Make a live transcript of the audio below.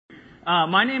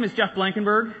My name is Jeff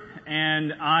Blankenberg,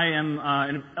 and I am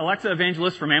an Alexa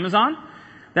evangelist from Amazon.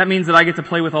 That means that I get to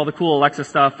play with all the cool Alexa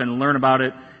stuff and learn about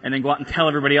it, and then go out and tell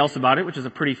everybody else about it, which is a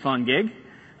pretty fun gig.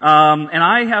 And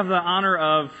I have the honor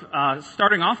of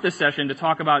starting off this session to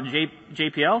talk about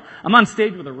JPL. I'm on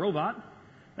stage with a robot.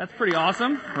 That's pretty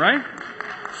awesome, right?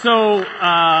 So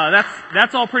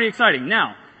that's all pretty exciting.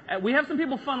 Now, we have some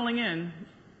people funneling in,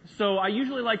 so I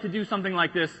usually like to do something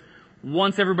like this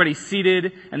once everybody's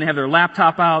seated and they have their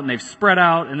laptop out and they've spread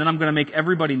out, and then I'm going to make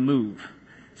everybody move.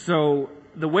 So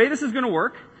the way this is going to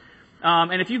work,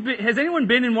 and has anyone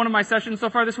been in one of my sessions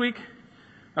so far this week?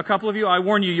 A couple of you. I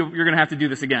warn you, you're going to have to do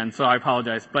this again, so I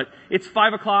apologize. But it's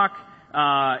 5 o'clock.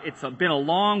 It's been a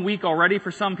long week already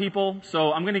for some people,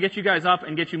 so I'm going to get you guys up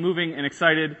and get you moving and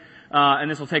excited.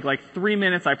 And this will take like 3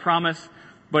 minutes, I promise,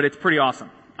 but it's pretty awesome.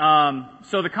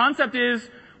 So the concept is,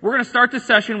 we're going to start this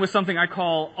session with something I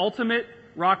call Ultimate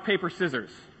Rock, Paper, Scissors.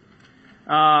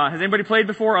 Has anybody played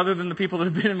before other than the people that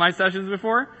have been in my sessions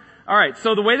before? All right,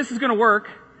 so the way this is going to work,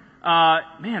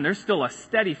 man, there's still a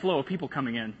steady flow of people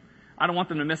coming in. I don't want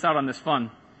them to miss out on this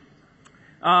fun.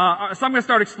 So I'm going to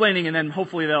start explaining, and then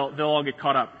hopefully they'll all get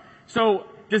caught up. So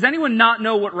does anyone not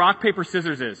know what rock, paper,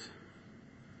 scissors is?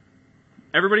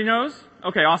 Everybody knows?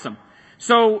 Okay, awesome.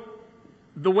 So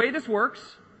the way this works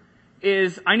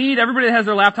is I need everybody that has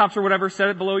their laptops or whatever, set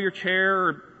it below your chair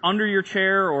or under your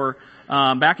chair or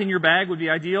back in your bag would be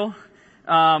ideal.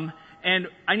 And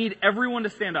I need everyone to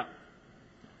stand up.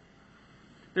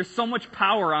 There's so much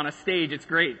power on a stage, it's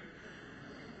great.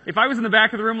 If I was in the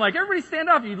back of the room like, everybody stand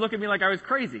up, you'd look at me like I was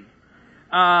crazy.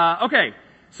 Okay,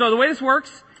 so the way this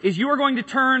works is you are going to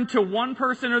turn to one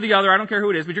person or the other, I don't care who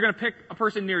it is, but you're going to pick a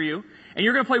person near you, and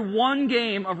you're going to play one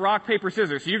game of rock, paper,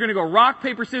 scissors. So you're going to go rock,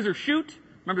 paper, scissors, shoot.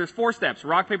 Remember, there's 4 steps.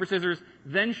 Rock, paper, scissors,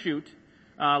 then shoot.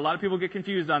 A lot of people get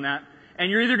confused on that. And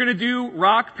you're either going to do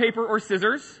rock, paper, or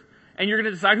scissors, and you're going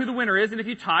to decide who the winner is, and if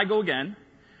you tie, go again.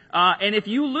 And if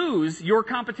you lose your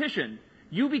competition,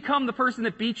 you become the person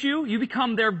that beat you. You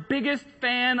become their biggest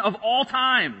fan of all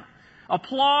time.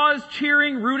 Applause,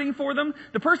 cheering, rooting for them.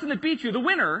 The person that beat you, the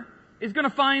winner, is going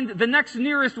to find the next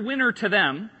nearest winner to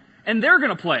them, and they're going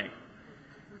to play.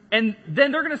 And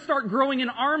then they're going to start growing an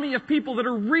army of people that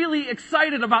are really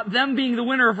excited about them being the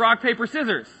winner of rock, paper,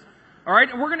 scissors. All right?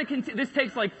 And we're going to continue. This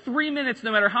takes like 3 minutes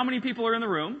no matter how many people are in the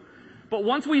room. But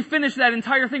once we finish that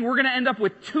entire thing, we're going to end up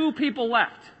with 2 people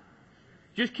left.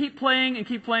 Just keep playing and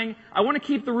keep playing. I want to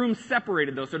keep the room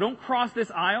separated though, so don't cross this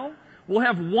aisle. We'll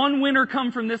have one winner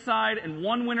come from this side and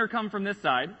one winner come from this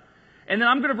side. And then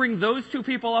I'm going to bring those 2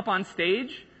 people up on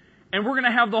stage, and we're going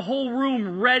to have the whole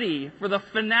room ready for the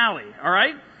finale. All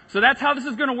right? So that's how this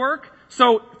is going to work.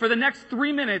 So for the next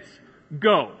 3 minutes,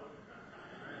 go.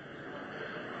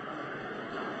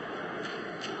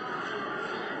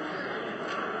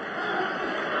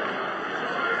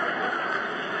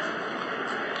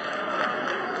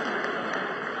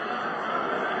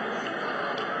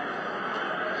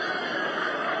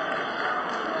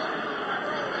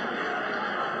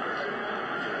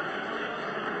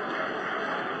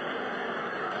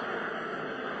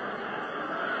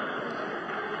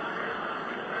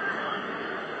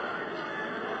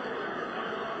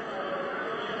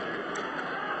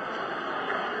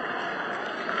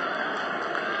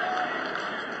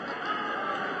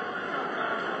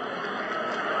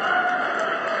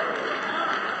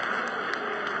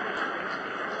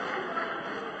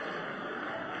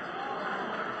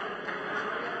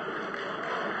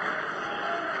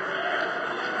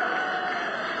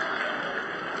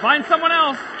 Find someone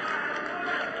else.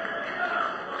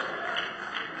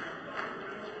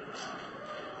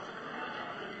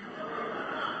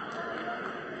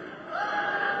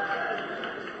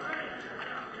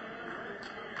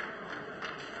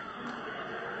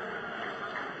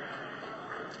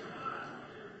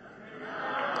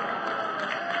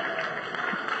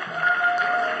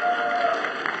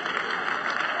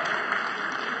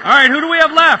 All right, who do we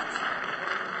have left?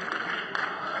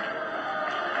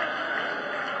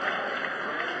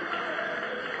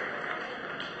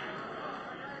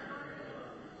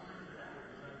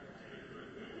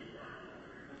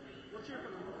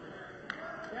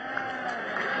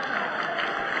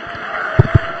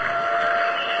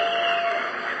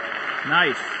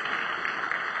 Nice.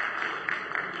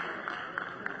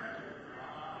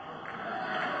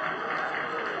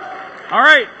 All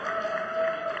right.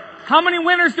 How many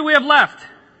winners do we have left?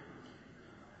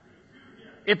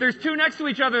 If there's 2 next to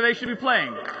each other, they should be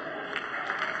playing.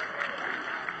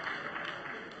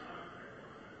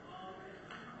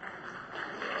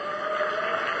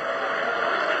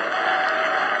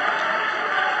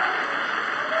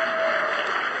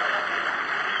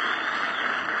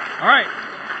 All right.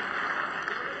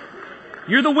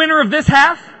 You're the winner of this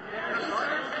half?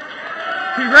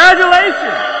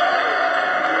 Congratulations.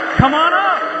 Come on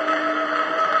up.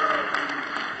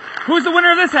 Who's the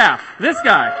winner of this half? This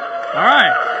guy. All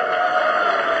right.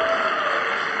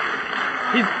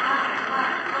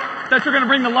 Thought you're going to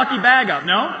bring the lucky bag up,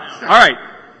 no? All right.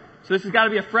 So this has got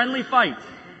to be a friendly fight.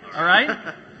 All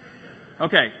right?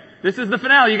 Okay. This is the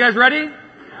finale. You guys ready?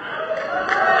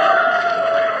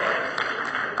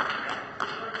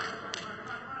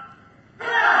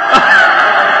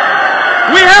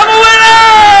 We have a winner!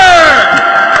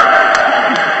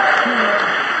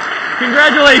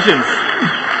 Congratulations.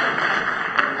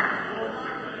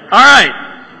 All right.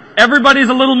 Everybody's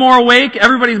a little more awake.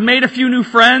 Everybody's made a few new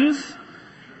friends.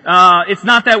 It's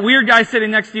not that weird guy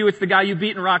sitting next to you. It's the guy you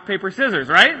beat in rock, paper, scissors,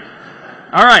 right?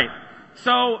 All right.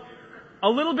 So, a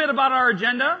little bit about our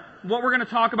agenda, what we're going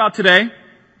to talk about today.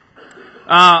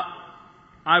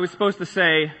 I was supposed to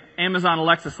say Amazon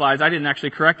Alexa slides. I didn't actually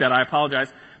correct that. I apologize.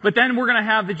 But then we're going to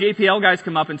have the JPL guys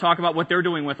come up and talk about what they're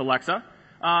doing with Alexa.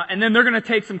 And then they're going to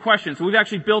take some questions. So we've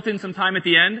actually built in some time at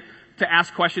the end to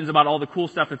ask questions about all the cool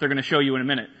stuff that they're going to show you in a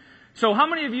minute. So how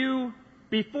many of you,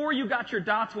 before you got your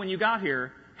dots when you got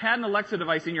here, had an Alexa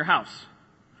device in your house?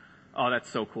 Oh, that's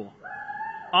so cool.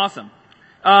 Awesome.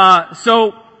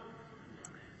 So,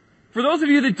 for those of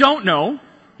you that don't know,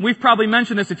 we've probably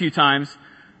mentioned this a few times,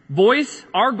 voice,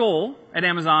 our goal at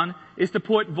Amazon is to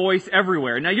put voice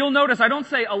everywhere. Now you'll notice I don't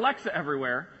say Alexa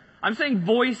everywhere. I'm saying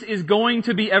voice is going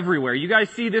to be everywhere. You guys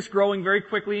see this growing very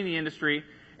quickly in the industry,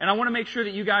 and I want to make sure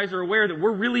that you guys are aware that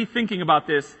we're really thinking about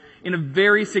this in a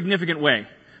very significant way.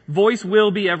 Voice will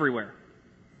be everywhere.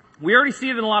 We already see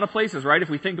it in a lot of places, right? If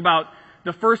we think about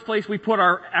the first place we put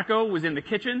our Echo was in the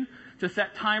kitchen to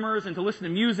set timers and to listen to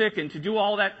music and to do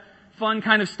all that fun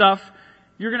kind of stuff.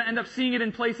 You're going to end up seeing it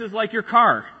in places like your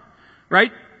car,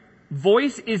 right?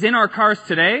 Voice is in our cars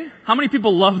today. How many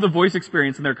people love the voice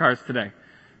experience in their cars today?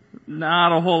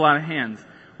 Not a whole lot of hands.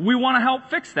 We want to help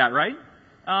fix that, right?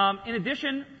 In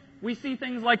addition, we see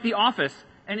things like The Office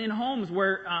and in homes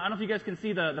where, I don't know if you guys can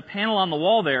see the panel on the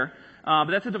wall there, but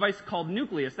that's a device called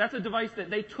Nucleus. That's a device that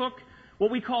they took what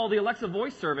we call the Alexa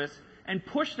voice service and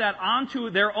pushed that onto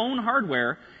their own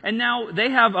hardware, and now they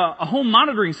have a home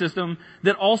monitoring system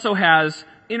that also has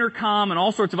intercom and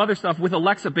all sorts of other stuff with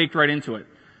Alexa baked right into it.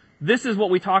 This is what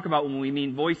we talk about when we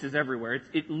mean voices everywhere.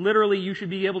 It literally, you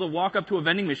should be able to walk up to a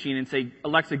vending machine and say,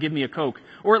 Alexa, give me a Coke.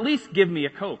 Or at least give me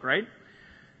a Coke, right?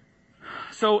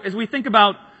 So as we think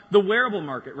about the wearable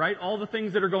market, right? All the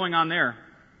things that are going on there.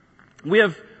 We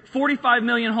have 45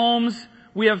 million homes.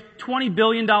 We have $20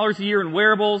 billion a year in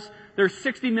wearables. There's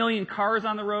 60 million cars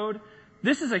on the road.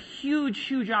 This is a huge,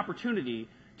 huge opportunity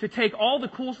to take all the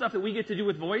cool stuff that we get to do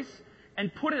with voice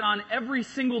and put it on every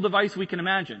single device we can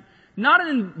imagine. Not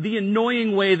in the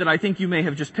annoying way that I think you may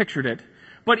have just pictured it,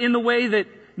 but in the way that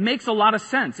makes a lot of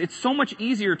sense. It's so much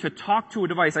easier to talk to a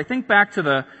device. I think back to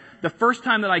the first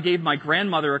time that I gave my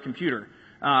grandmother a computer.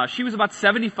 She was about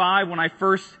 75 when I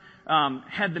first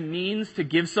had the means to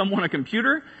give someone a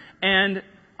computer, and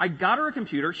I got her a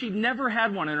computer. She'd never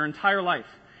had one in her entire life.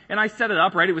 And I set it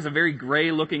up, right? It was a very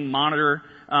gray-looking monitor,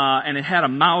 and it had a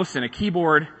mouse and a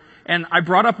keyboard. And I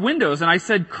brought up Windows, and I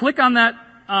said, click on that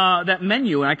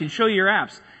menu, and I can show you your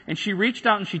apps. And she reached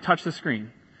out and she touched the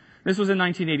screen. This was in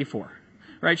 1984,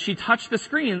 right? She touched the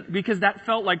screen because that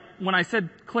felt like when I said,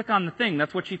 click on the thing,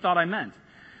 that's what she thought I meant.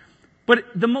 But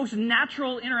the most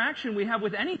natural interaction we have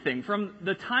with anything from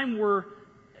the time we're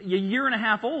a year and a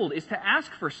half old is to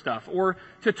ask for stuff or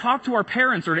to talk to our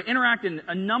parents or to interact in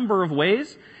a number of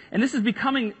ways. And this is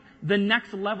becoming the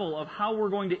next level of how we're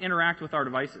going to interact with our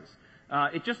devices.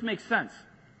 It just makes sense.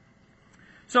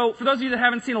 So for those of you that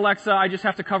haven't seen Alexa, I just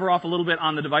have to cover off a little bit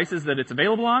on the devices that it's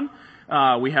available on.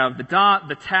 We have the Dot,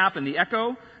 the Tap, and the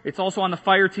Echo. It's also on the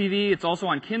Fire TV. It's also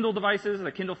on Kindle devices,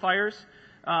 the Kindle Fires.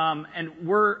 And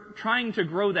we're trying to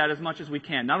grow that as much as we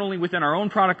can, not only within our own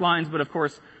product lines, but of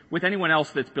course with anyone else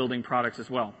that's building products as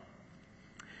well.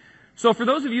 So for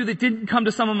those of you that didn't come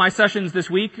to some of my sessions this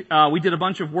week, we did a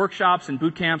bunch of workshops and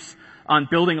boot camps on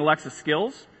building Alexa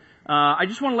skills. I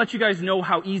just want to let you guys know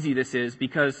how easy this is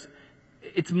because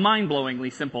it's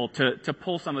mind-blowingly simple to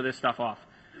pull some of this stuff off.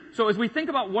 So as we think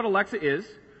about what Alexa is,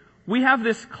 we have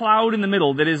this cloud in the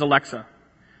middle that is Alexa.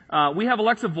 We have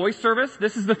Alexa voice service.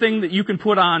 This is the thing that you can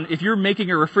put on if you're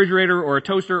making a refrigerator or a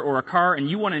toaster or a car and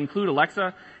you want to include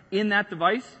Alexa in that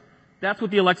device. That's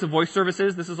what the Alexa voice service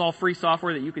is. This is all free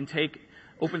software that you can take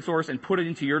open source and put it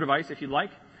into your device if you'd like.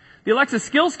 The Alexa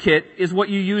Skills Kit is what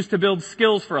you use to build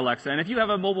skills for Alexa. And if you have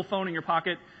a mobile phone in your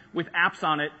pocket with apps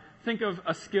on it, think of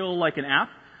a skill like an app.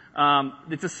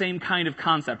 It's the same kind of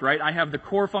concept, right? I have the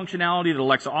core functionality that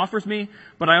Alexa offers me,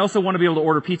 but I also want to be able to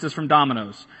order pizzas from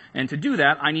Domino's. And to do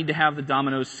that, I need to have the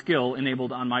Domino's skill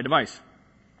enabled on my device.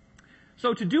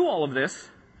 So to do all of this,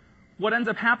 what ends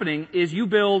up happening is you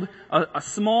build a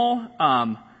small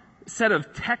set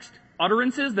of text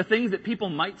utterances, the things that people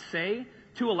might say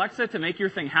to Alexa to make your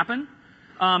thing happen.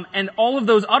 And all of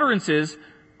those utterances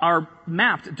are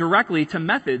mapped directly to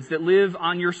methods that live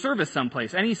on your service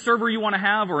someplace. Any server you want to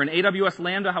have, or an AWS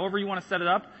Lambda, however you want to set it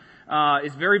up,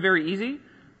 is very, very easy.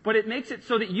 But it makes it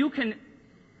so that you can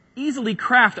easily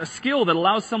craft a skill that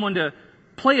allows someone to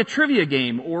play a trivia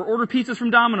game, or order pizzas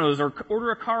from Domino's, or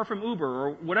order a car from Uber,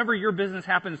 or whatever your business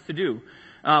happens to do.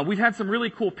 We've had some really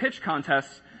cool pitch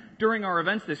contests during our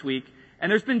events this week,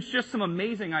 and there's been just some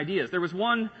amazing ideas. There was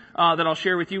one that I'll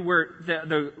share with you where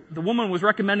the woman was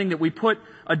recommending that we put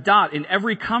a dot in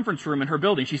every conference room in her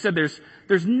building. She said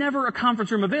there's never a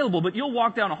conference room available, but you'll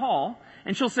walk down a hall,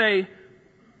 and she'll say,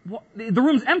 well, the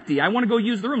room's empty. I want to go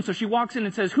use the room. So she walks in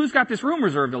and says, who's got this room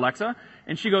reserved, Alexa?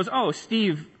 And she goes, oh,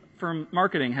 Steve from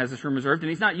marketing has this room reserved, and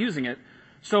he's not using it.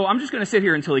 So I'm just going to sit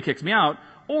here until he kicks me out.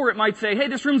 Or it might say, hey,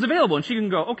 this room's available. And she can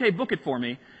go, okay, book it for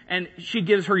me. And she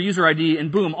gives her user ID,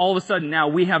 and boom, all of a sudden now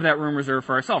we have that room reserved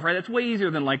for ourselves, right? That's way easier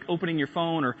than like opening your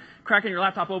phone or cracking your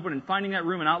laptop open and finding that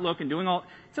room in Outlook and doing all,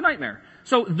 it's a nightmare.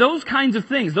 So those kinds of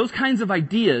things, those kinds of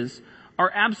ideas are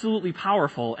absolutely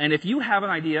powerful. And if you have an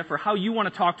idea for how you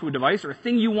want to talk to a device or a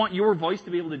thing you want your voice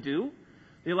to be able to do,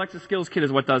 the Alexa Skills Kit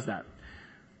is what does that.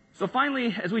 So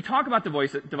finally, as we talk about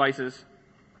devices,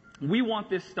 we want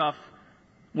this stuff,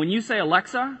 when you say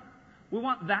Alexa, we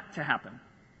want that to happen.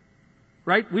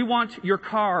 Right? We want your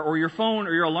car or your phone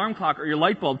or your alarm clock or your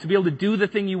light bulb to be able to do the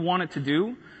thing you want it to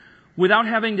do without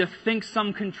having to think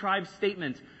some contrived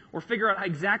statement or figure out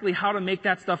exactly how to make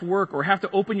that stuff work or have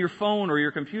to open your phone or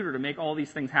your computer to make all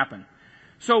these things happen.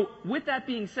 So with that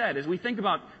being said, as we think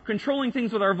about controlling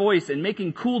things with our voice and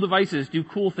making cool devices do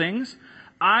cool things,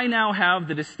 I now have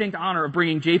the distinct honor of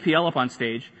bringing JPL up on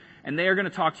stage, and they are going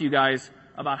to talk to you guys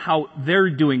about how they're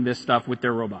doing this stuff with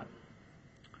their robot.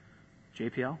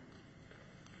 JPL?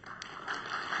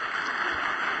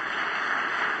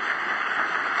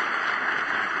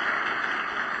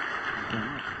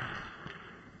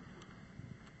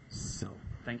 So,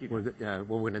 thank you. We're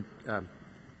gonna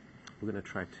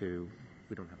try to.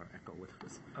 We don't have our Echo with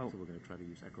us, so we're gonna try to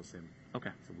use Echo Sim.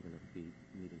 Okay. So we're gonna be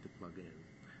needing to plug in.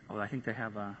 Oh, I think they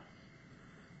have an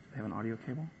audio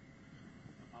cable.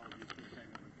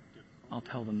 I'll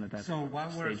tell them that's. So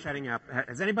while we're setting up,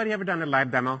 has anybody ever done a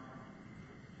live demo?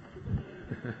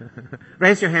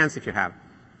 Raise your hands if you have.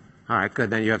 All right, good.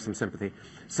 Then you have some sympathy.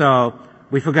 So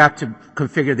we forgot to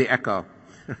configure the Echo.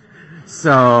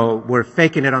 So we're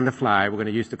faking it on the fly. We're going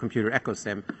to use the computer Echo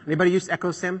Sim. Anybody used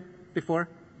Echo Sim before?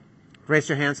 Raise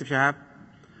your hands if you have.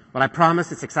 Well, I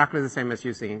promise it's exactly the same as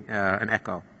using an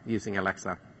Echo, using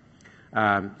Alexa.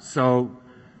 So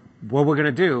what we're going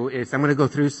to do is I'm going to go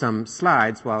through some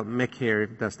slides while Mick here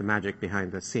does the magic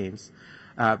behind the scenes.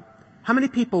 How many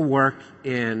people work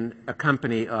in a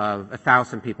company of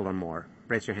 1,000 people or more?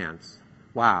 Raise your hands.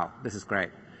 Wow, this is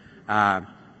great.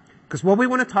 Because what we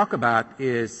want to talk about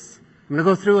is, I'm going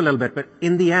to go through a little bit, but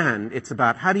in the end, it's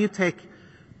about how do you take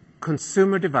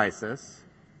consumer devices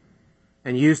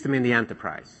and use them in the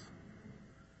enterprise?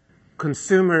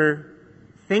 Consumer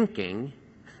thinking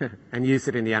and use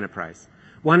it in the enterprise.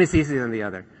 One is easier than the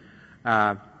other.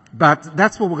 But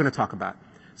that's what we're going to talk about.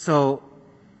 So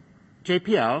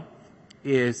JPL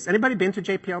is, anybody been to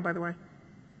JPL, by the way?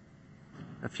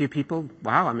 A few people?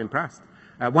 Wow, I'm impressed.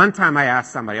 One time I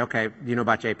asked somebody, okay, do you know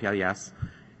about JPL? Yes.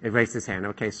 He raised his hand.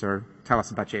 Okay, sir, tell us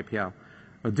about JPL.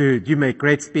 Oh, dude, you make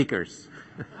great speakers.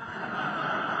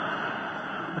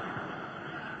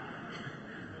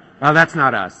 Well, that's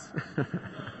not us.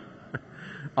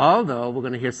 Although we're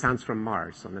going to hear sounds from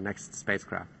Mars on the next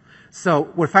spacecraft.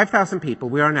 So we're 5,000 people.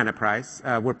 We are an enterprise.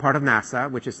 We're part of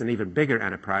NASA, which is an even bigger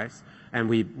enterprise. And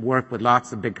we work with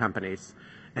lots of big companies.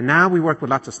 And now we work with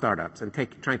lots of startups and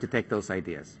trying to take those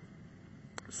ideas.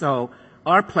 So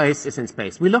our place is in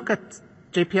space. We look at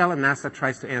JPL, and NASA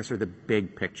tries to answer the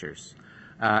big pictures.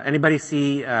 Anybody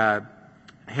see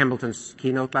Hamilton's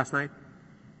keynote last night?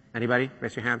 Anybody?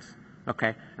 Raise your hands.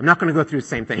 Okay. I'm not going to go through the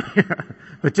same thing here,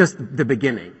 but just the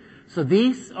beginning. So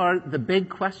these are the big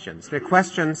questions. They're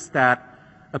questions that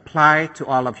apply to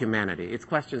all of humanity. It's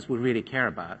questions we really care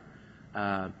about.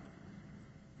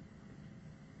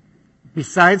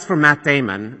 Besides for Matt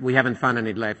Damon, we haven't found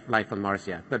any life on Mars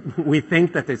yet, but we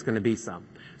think that there's going to be some.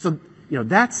 So,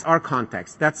 that's our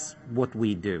context. That's what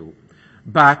we do.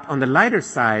 But on the lighter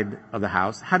side of the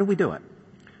house, how do we do it?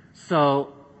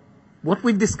 So what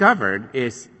we've discovered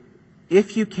is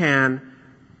if you can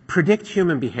predict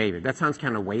human behavior, that sounds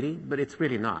kind of weighty, but it's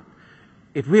really not.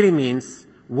 It really means,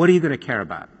 what are you going to care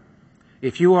about?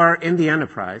 If you are in the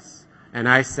enterprise and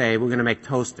I say we're going to make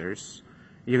toasters,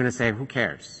 you're going to say, who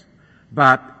cares?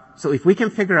 So if we can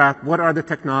figure out what are the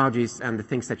technologies and the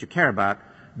things that you care about,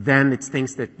 then it's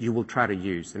things that you will try to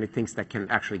use, and it's things that can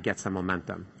actually get some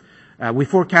momentum. We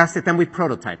forecast it, then we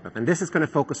prototype it, and this is going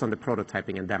to focus on the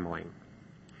prototyping and demoing.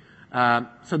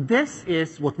 So this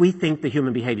is what we think the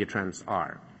human behavior trends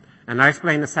are. And I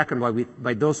explain in a second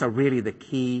why those are really the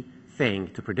key thing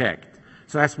to predict.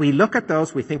 So as we look at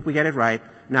those, we think we get it right.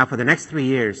 Now for the next 3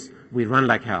 years, we run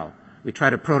like hell. We try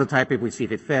to prototype it, we see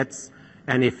if it fits,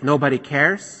 and if nobody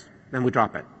cares, then we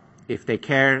drop it. If they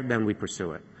care, then we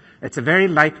pursue it. It's a very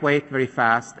lightweight, very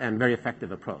fast, and very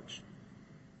effective approach.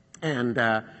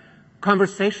 And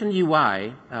conversation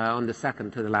UI, on the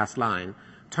second to the last line,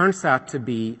 turns out to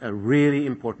be a really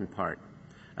important part.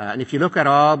 And if you look at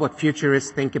all what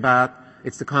futurists think about,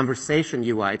 it's the conversation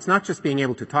UI. It's not just being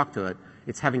able to talk to it,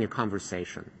 it's having a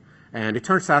conversation. And it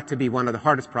turns out to be one of the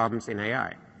hardest problems in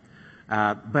AI.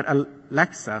 But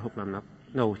Alexa, hope I'm not,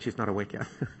 no, she's not awake yet,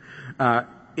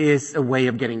 is a way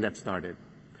of getting that started.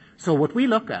 So what we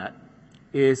look at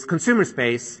is consumer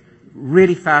space,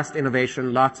 really fast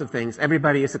innovation, lots of things.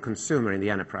 Everybody is a consumer in the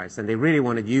enterprise, and they really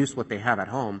want to use what they have at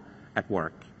home at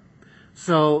work.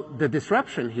 So the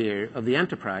disruption here of the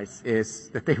enterprise is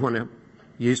that they want to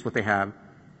use what they have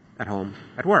at home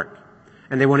at work,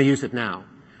 and they want to use it now.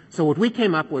 So what we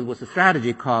came up with was a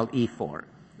strategy called E4,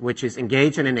 which is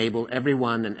engage and enable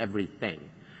everyone and everything.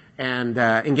 And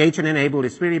engage and enable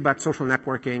is really about social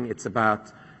networking. It's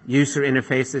about user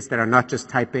interfaces that are not just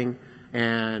typing,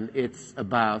 and it's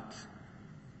about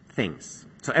things.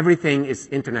 So everything is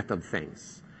Internet of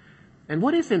Things. And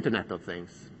what is Internet of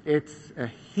Things? It's a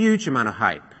huge amount of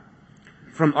hype.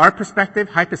 From our perspective,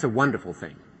 hype is a wonderful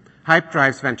thing. Hype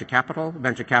drives venture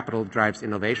capital drives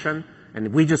innovation,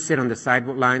 and we just sit on the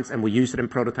sidelines and we use it and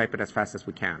prototype it as fast as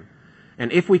we can.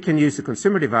 And if we can use a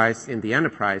consumer device in the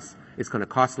enterprise, it's going to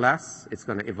cost less, it's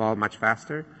going to evolve much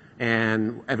faster,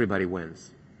 and everybody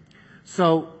wins.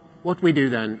 So what we do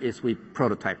then is we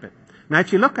prototype it. Now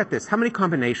if you look at this, how many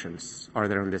combinations are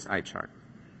there on this eye chart?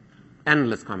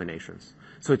 Endless combinations.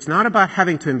 So it's not about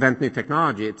having to invent new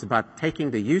technology, it's about taking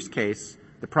the use case,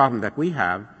 the problem that we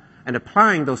have, and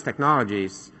applying those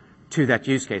technologies to that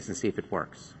use case and see if it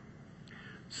works.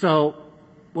 So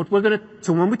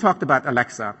when we talked about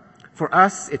Alexa, for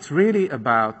us, it's really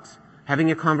about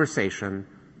having a conversation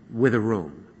with a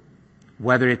room,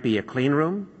 whether it be a clean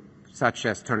room, such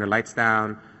as turn the lights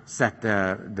down, set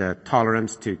the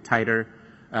tolerance to tighter,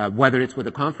 whether it's with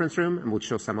a conference room, and we'll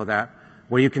show some of that,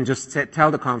 where you can just tell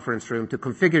the conference room to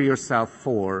configure yourself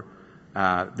for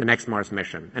the next Mars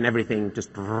mission, and everything just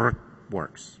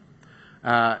works.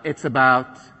 It's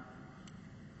about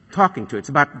talking to it. It's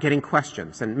about getting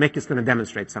questions, and Mick is going to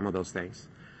demonstrate some of those things.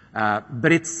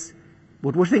 But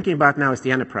what we're thinking about now is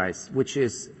the enterprise, which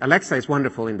is, Alexa is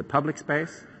wonderful in the public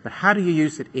space, but how do you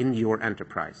use it in your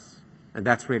enterprise? And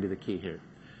that's really the key here.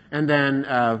 And then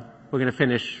we're going to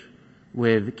finish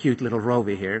with cute little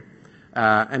Rovi here.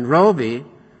 And Rovi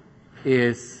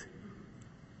is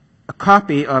a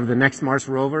copy of the next Mars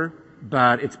rover,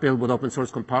 but it's built with open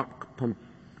source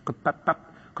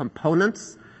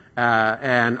components,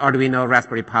 and Arduino,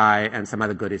 Raspberry Pi, and some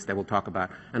other goodies that we'll talk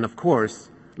about. And of course,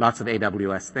 lots of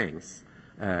AWS things.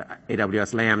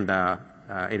 AWS Lambda,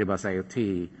 AWS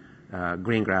IoT,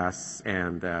 Greengrass,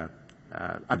 and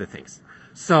other things.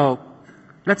 So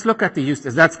let's look at the use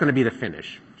case. That's going to be the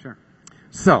finish. Sure.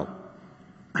 So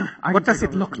what does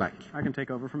it look like? I can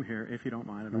take over from here if you don't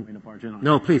mind. I don't mean to barge in on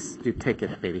No, please, do take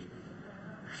it, baby.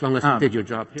 As long as you did your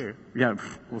job here. Yeah,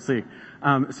 we'll see.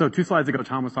 So 2 slides ago,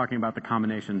 Tom was talking about the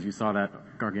combinations. You saw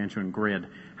that gargantuan grid.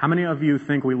 How many of you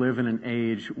think we live in an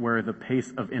age where the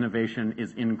pace of innovation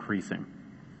is increasing?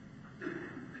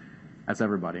 That's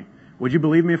everybody. Would you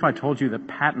believe me if I told you that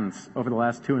patents over the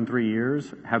last 2 and 3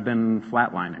 years have been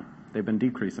flatlining? They've been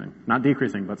decreasing. Not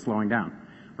decreasing, but slowing down.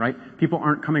 Right? People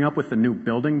aren't coming up with the new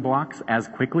building blocks as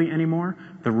quickly anymore.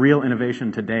 The real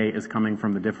innovation today is coming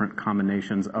from the different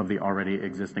combinations of the already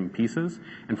existing pieces.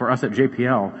 And for us at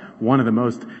JPL, one of the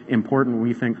most important,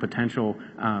 we think, potential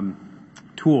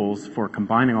tools for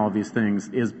combining all of these things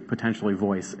is potentially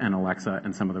voice and Alexa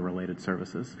and some of the related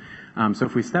services. So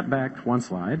if we step back 1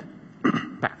 slide,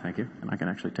 thank you, and I can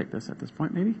actually take this at this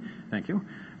point maybe. Thank you.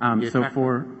 I'll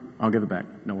give it back,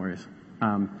 no worries.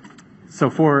 So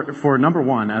for number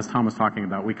one, as Tom was talking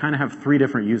about, we kind of have three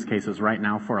different use cases right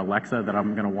now for Alexa that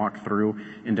I'm going to walk through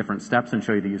in different steps and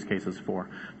show you the use cases for.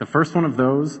 The first one of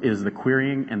those is the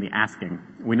querying and the asking.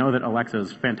 We know that Alexa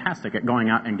is fantastic at going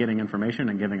out and getting information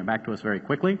and giving it back to us very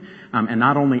quickly, and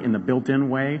not only in the built-in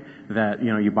way that,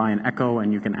 you buy an Echo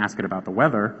and you can ask it about the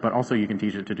weather, but also you can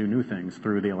teach it to do new things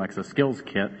through the Alexa Skills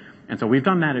Kit. And so we've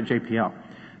done that at JPL.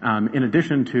 In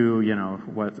addition to,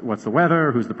 what's the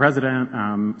weather, who's the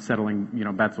president, settling,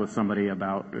 bets with somebody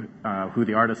about who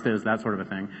the artist is, that sort of a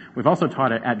thing. We've also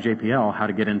taught it at JPL how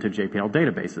to get into JPL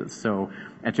databases. So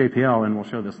at JPL, and we'll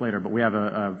show this later, but we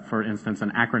have for instance,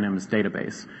 an acronyms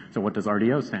database. So what does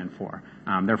RDO stand for?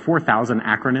 There are 4,000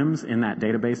 acronyms in that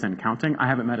database and counting. I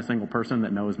haven't met a single person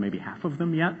that knows maybe half of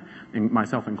them yet,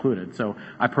 myself included. So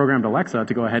I programmed Alexa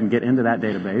to go ahead and get into that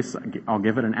database. I'll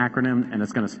give it an acronym, and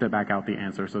it's going to spit back out the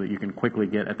answer so that you can quickly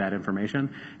get at that information.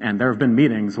 And there have been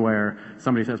meetings where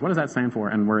somebody says, what does that stand for?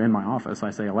 And we're in my office.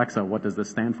 I say, Alexa, what does this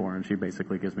stand for? And she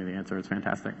basically gives me the answer. It's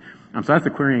fantastic. So that's the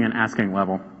querying and asking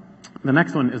level. The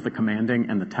next one is the commanding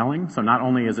and the telling. So not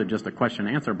only is it just a question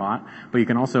answer bot, but you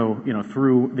can also,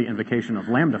 through the invocation of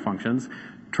Lambda functions,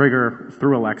 trigger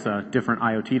through Alexa different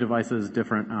IoT devices,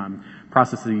 different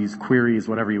processes, queries,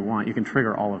 whatever you want. You can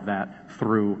trigger all of that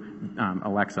through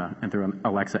Alexa and through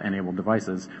Alexa-enabled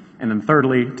devices. And then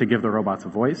thirdly, to give the robots a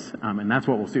voice, and that's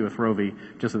what we'll see with Rovi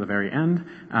just at the very end,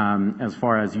 as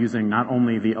far as using not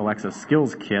only the Alexa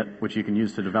Skills Kit, which you can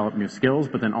use to develop new skills,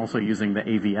 but then also using the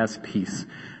AVS piece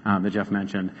that Jeff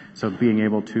mentioned. So being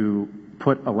able to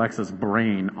put Alexa's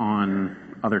brain on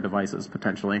other devices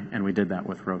potentially, and we did that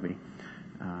with Rovi.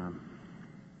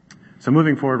 So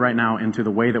moving forward right now into the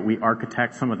way that we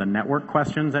architect some of the network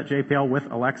questions at JPL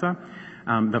with Alexa.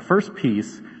 The first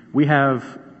piece, we have,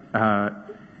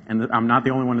 and I'm not the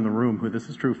only one in the room who this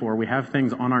is true for, we have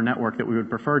things on our network that we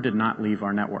would prefer did not leave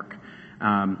our network.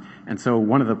 And so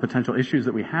one of the potential issues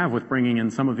that we have with bringing in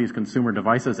some of these consumer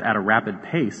devices at a rapid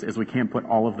pace is we can't put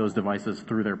all of those devices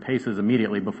through their paces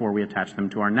immediately before we attach them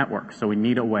to our network. So we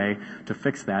need a way to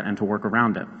fix that and to work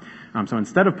around it. So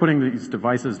instead of putting these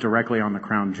devices directly on the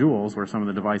crown jewels, where some of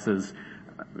the devices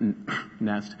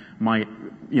Nest might,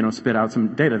 spit out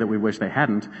some data that we wish they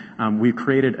hadn't. We've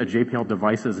created a JPL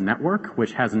Devices network,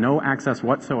 which has no access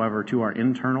whatsoever to our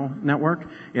internal network.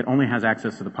 It only has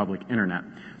access to the public internet.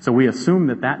 So we assume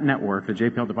that network, the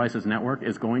JPL Devices network,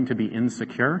 is going to be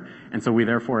insecure, and so we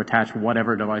therefore attach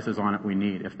whatever devices on it we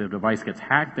need. If the device gets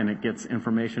hacked and it gets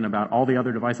information about all the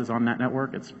other devices on that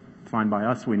network, it's fine by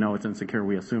us. We know it's insecure.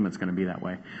 We assume it's going to be that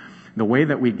way. The way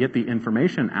that we get the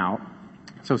information out,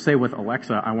 so say with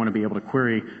Alexa, I want to be able to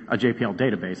query a JPL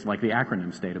database, like the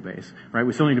acronyms database, right?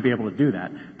 We still need to be able to do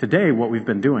that. Today, what we've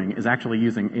been doing is actually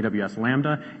using AWS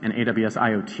Lambda and AWS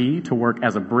IoT to work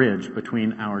as a bridge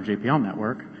between our JPL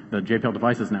network, the JPL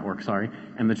Devices network,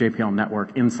 and the JPL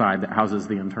network inside that houses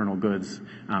the internal goods,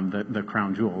 the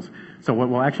crown jewels. So what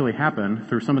will actually happen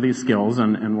through some of these skills,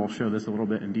 and we'll show this a little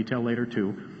bit in detail later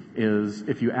too, is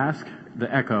if you ask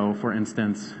the Echo, for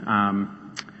instance,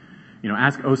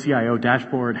 ask OCIO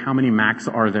dashboard, how many Macs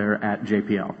are there at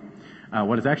JPL?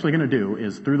 What it's actually going to do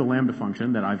is through the Lambda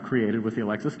function that I've created with the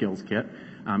Alexa Skills Kit,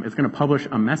 it's going to publish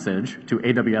a message to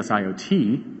AWS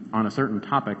IoT on a certain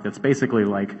topic that's basically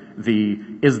like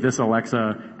is this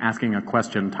Alexa asking a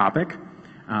question topic?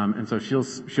 And so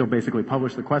she'll basically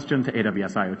publish the question to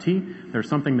AWS IoT. There's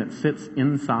something that sits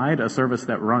inside, a service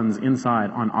that runs inside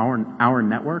on our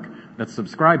network that's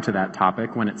subscribed to that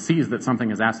topic. When it sees that something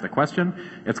has asked the question,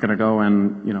 it's going to go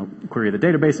and, query the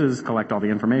databases, collect all the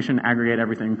information, aggregate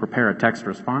everything, prepare a text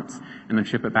response, and then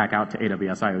ship it back out to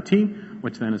AWS IoT,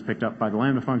 which then is picked up by the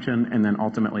Lambda function, and then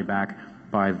ultimately back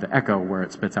by the Echo, where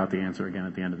it spits out the answer again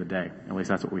at the end of the day. At least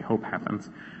that's what we hope happens.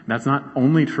 That's not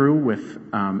only true with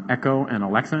Echo and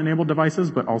Alexa-enabled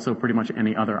devices, but also pretty much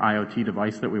any other IoT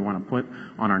device that we want to put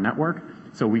on our network.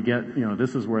 So we get,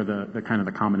 this is where the kind of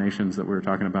the combinations that we were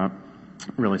talking about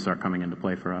really start coming into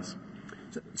play for us.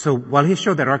 So while he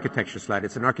showed that architecture slide,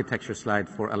 it's an architecture slide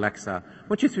for Alexa. I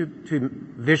want you to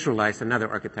visualize another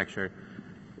architecture.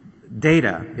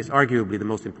 Data is arguably the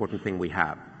most important thing we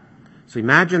have. So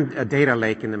imagine a data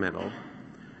lake in the middle,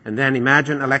 and then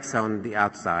imagine Alexa on the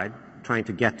outside trying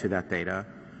to get to that data.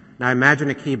 Now imagine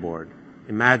a keyboard.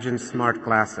 Imagine smart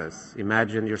glasses.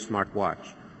 Imagine your smart watch.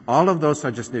 All of those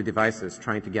are just new devices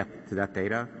trying to get to that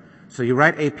data. So you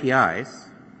write APIs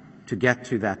to get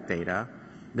to that data.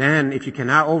 Then if you can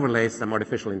now overlay some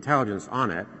artificial intelligence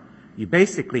on it, you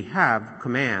basically have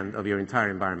command of your entire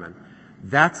environment.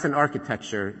 That's an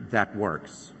architecture that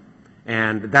works.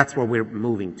 And that's where we're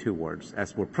moving towards.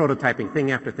 As we're prototyping thing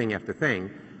after thing after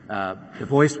thing, the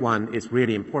voice one is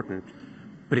really important.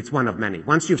 but it's one of many.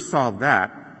 Once you've solved that,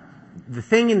 the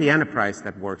thing in the enterprise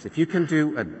that works, if you can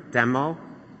do a demo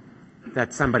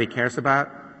that somebody cares about,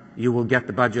 you will get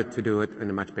the budget to do it in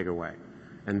a much bigger way.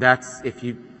 And that's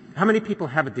how many people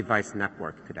have a device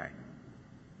network today?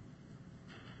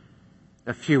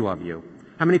 A few of you.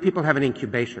 How many people have an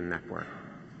incubation network?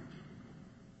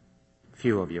 A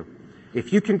few of you.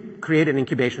 If you can create an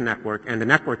incubation network, and the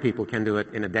network people can do it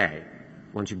in a day,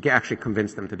 once you actually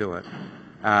convince them to do it,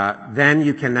 then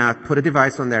you can now put a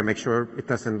device on there, make sure it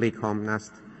doesn't leak home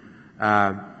nest,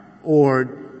 or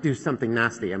do something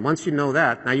nasty. And once you know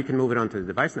that, now you can move it onto the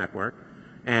device network,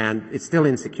 and it's still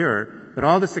insecure, but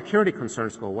all the security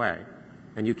concerns go away,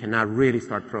 and you can now really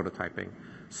start prototyping.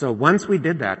 So once we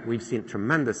did that, we've seen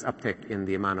tremendous uptick in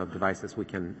the amount of devices we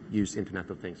can use Internet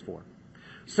of Things for.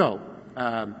 So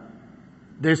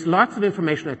there's lots of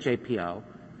information at JPL,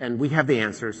 and we have the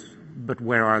answers, but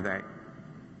where are they?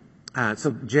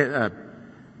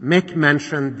 Mick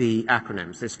mentioned the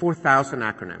acronyms. There's 4,000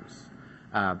 acronyms.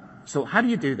 So how do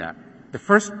you do that? The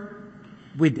first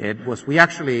we did was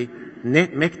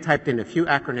Mick typed in a few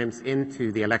acronyms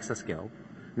into the Alexa skill.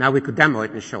 Now we could demo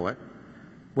it and show it.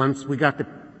 Once we got the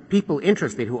people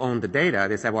interested who owned the data,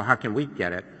 they said, well, how can we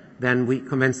get it? Then we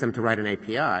convinced them to write an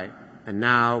API, and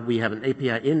now we have an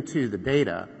API into the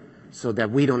data so that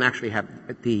we don't actually have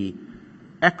the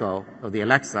echo of the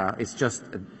Alexa. It's just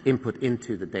an input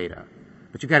into the data.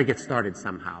 But you got to get started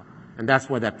somehow, and that's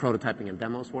where that prototyping and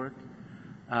demos work.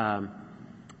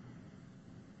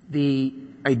 The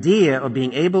idea of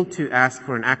being able to ask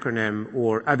for an acronym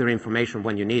or other information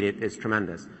when you need it is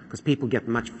tremendous, because people get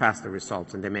much faster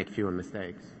results and they make fewer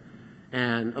mistakes.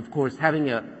 And of course, having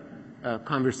a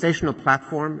conversational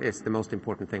platform is the most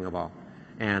important thing of all.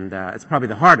 And it's probably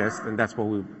the hardest, and that's what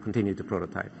we continue to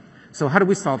prototype. So how do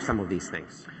we solve some of these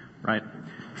things? Right.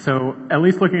 So at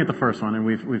least looking at the first one, and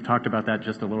we've talked about that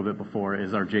just a little bit before,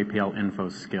 is our JPL info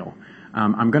skill.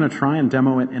 I'm going to try and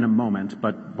demo it in a moment,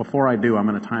 but before I do, I'm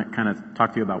going to kind of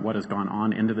talk to you about what has gone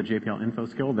on into the JPL info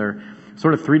skill. There are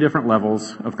sort of 3 different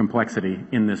levels of complexity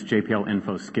in this JPL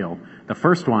info skill. The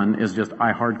first one is just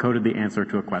I hard-coded the answer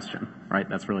to a question, right?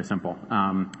 That's really simple.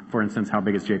 For instance, how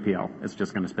big is JPL? It's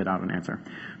just going to spit out an answer.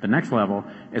 The next level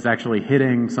is actually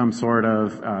hitting some sort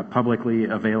of publicly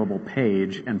available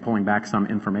page and pulling back some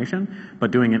information,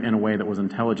 but doing it in a way that was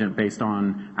intelligent based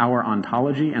on our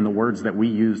ontology and the words that we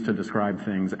use to describe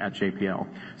things at JPL.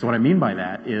 So what I mean by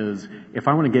that is if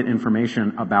I want to get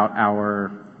information about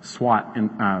our SWOT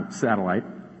satellite,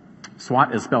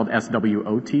 SWOT is spelled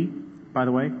S-W-O-T, by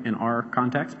the way, in our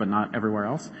context, but not everywhere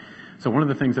else. So one of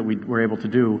the things that we were able to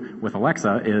do with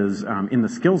Alexa is in the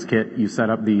skills kit, you set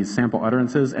up these sample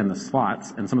utterances and the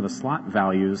slots, and some of the slot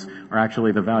values are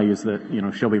actually the values that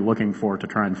she'll be looking for to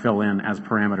try and fill in as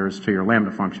parameters to your Lambda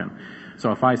function.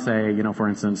 So if I say, for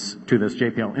instance, to this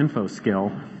JPL info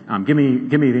skill, give me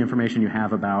the information you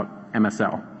have about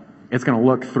MSL. It's going to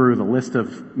look through the list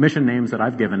of mission names that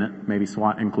I've given it, maybe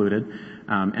SWAT included,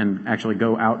 and actually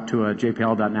go out to a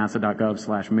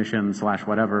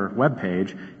jpl.nasa.gov/mission/whatever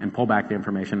webpage and pull back the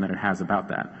information that it has about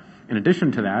that. In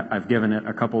addition to that, I've given it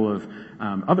a couple of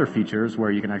other features where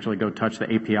you can actually go touch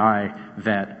the API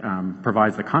that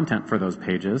provides the content for those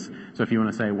pages. So if you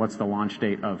want to say, what's the launch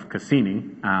date of Cassini,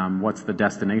 what's the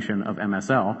destination of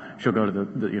MSL, she'll go to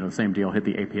the same deal, hit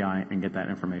the API, and get that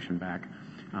information back.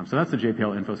 So that's the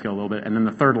JPL info skill a little bit. And then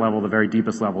the third level, the very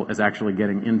deepest level, is actually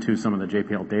getting into some of the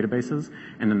JPL databases.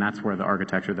 And then that's where the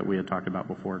architecture that we had talked about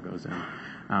before goes in.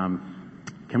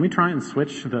 Can we try and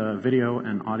switch the video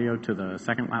and audio to the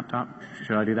second laptop?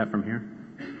 Should I do that from here?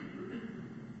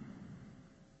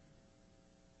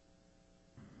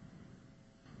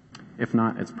 If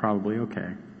not, it's probably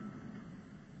okay.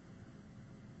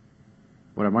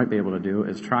 What I might be able to do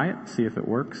is try it, see if it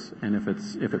works, and if it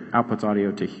outputs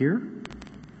audio to here,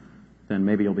 then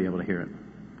maybe you'll be able to hear it.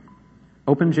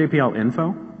 Open JPL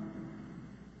info.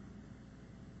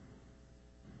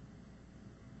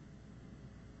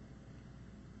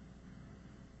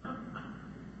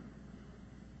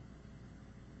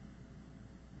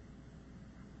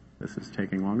 This is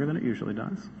taking longer than it usually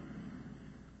does.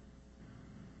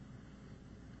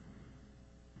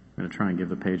 I'm going to try and give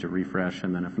the page a refresh,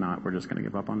 and then if not, we're just going to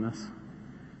give up on this.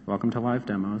 Welcome to live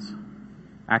demos.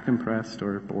 Act impressed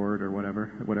or bored or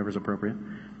whatever's appropriate.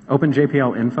 Open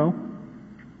JPL info. To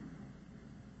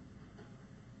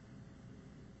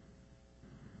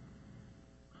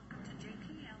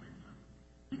JPL info.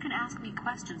 You can ask me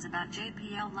questions about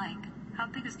JPL like, how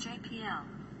big is JPL?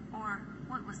 Or,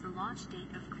 what was the launch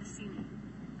date of Cassini?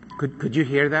 Could you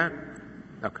hear that?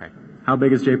 Okay. How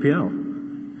big is JPL?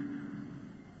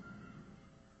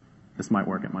 This might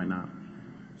work, it might not.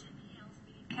 JPL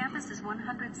speed campus is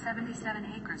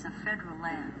 177 acres of federal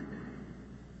land.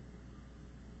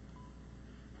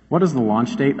 What is the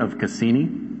launch date of Cassini?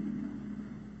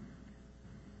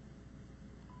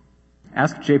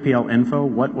 Ask JPL Info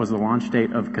what was the launch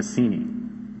date of Cassini.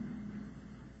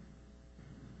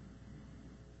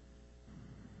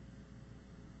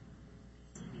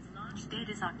 Cassini's launch date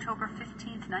is October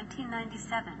 15th,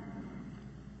 1997.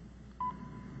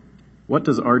 What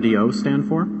does RDO stand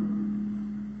for?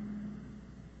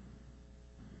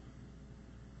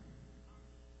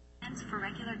 Stands for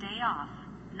regular day off,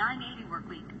 980 work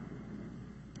week.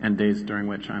 And days during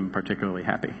which I'm particularly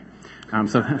happy.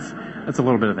 So that's a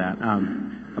little bit of that.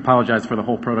 Apologize for the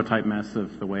whole prototype mess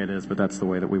of the way it is, but that's the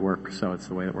way that we work, so it's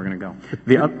the way that we're going to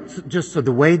go. Just so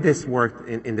the way this worked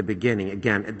in the beginning,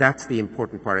 again, that's the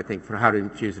important part, I think, for how to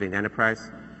infuse it in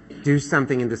enterprise. Do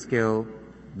something in the skill,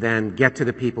 then get to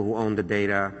the people who own the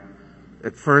data.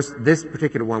 At first, this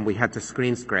particular one, we had to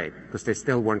screen scrape because they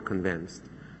still weren't convinced.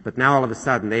 But now all of a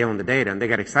sudden they own the data and they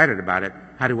get excited about it.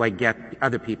 How do I get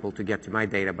other people to get to my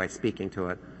data by speaking to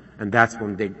it? And that's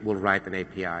when they will write an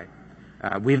API.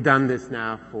 We've done this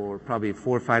now for probably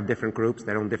 4 or 5 different groups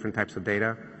that own different types of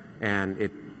data. And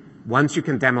once you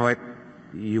can demo it,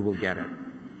 you will get it.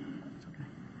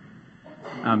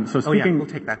 So speaking, we'll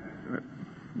take that.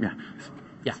 Yeah.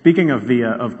 Speaking of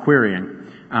querying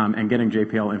and getting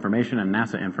JPL information and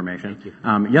NASA information,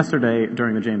 yesterday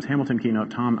during the James Hamilton keynote,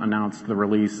 Tom announced the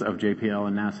release of JPL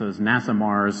and NASA's NASA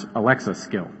Mars Alexa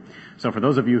skill. So for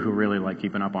those of you who really like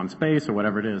keeping up on space or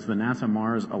whatever it is, the NASA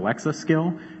Mars Alexa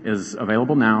skill is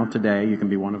available now today. You can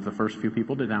be one of the first few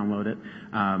people to download it.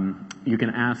 You can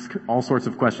ask all sorts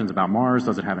of questions about Mars.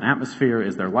 Does it have an atmosphere?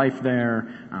 Is there life there?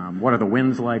 What are the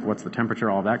winds like? What's the temperature?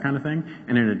 All that kind of thing.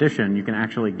 And in addition, you can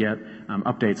actually get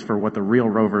updates for what the real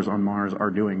rovers on Mars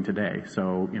are doing today.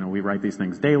 So, we write these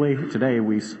things daily. Today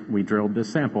we drilled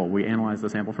this sample. We analyzed the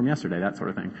sample from yesterday, that sort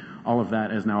of thing. All of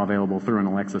that is now available through an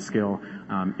Alexa skill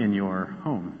in your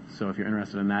home. So if you're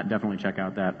interested in that, definitely check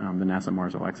out that the NASA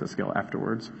Mars Alexa skill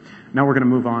afterwards. Now we're going to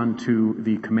move on to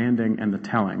the commanding and the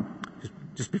telling.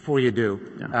 Just before you do,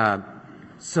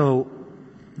 so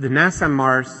the NASA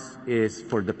Mars is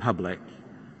for the public.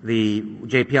 The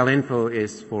JPL Info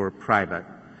is for private.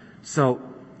 So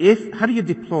how do you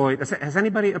deploy, has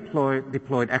anybody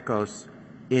deployed Echoes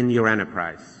in your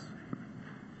enterprise?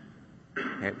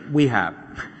 Okay, we have.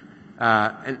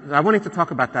 And I wanted to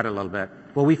talk about that a little bit.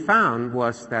 What we found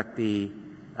was that you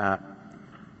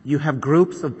have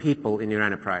groups of people in your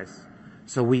enterprise.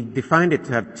 So we defined it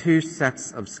to have 2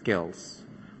 sets of skills.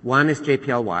 One is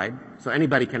JPL-wide, so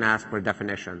anybody can ask for a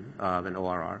definition of an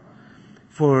ORR.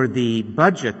 For the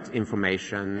budget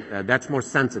information, that's more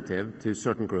sensitive to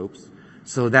certain groups.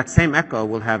 So that same Echo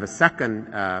will have a second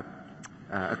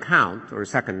account, or a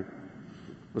second,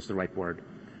 what's the right word?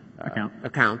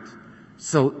 Account.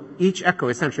 So each Echo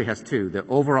essentially has 2, the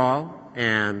overall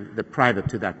and the private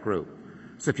to that group.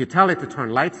 So if you tell it to turn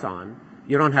lights on,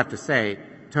 you don't have to say,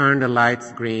 turn the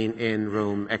lights green in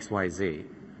room XYZ.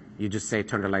 You just say,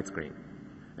 turn the lights green.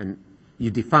 And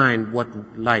you define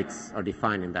what lights are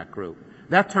defined in that group.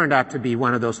 That turned out to be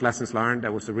one of those lessons learned.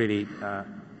 That was a really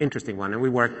interesting one. And we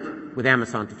worked with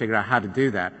Amazon to figure out how to do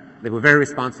that. They were very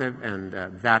responsive, and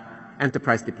that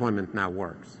enterprise deployment now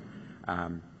works.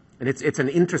 And it's an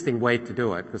interesting way to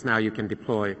do it, because now you can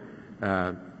deploy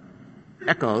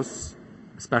Echoes,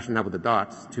 especially now with the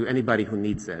dots, to anybody who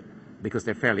needs it, because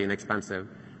they're fairly inexpensive.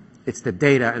 It's the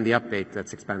data and the update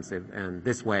that's expensive, and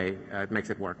this way it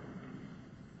makes it work.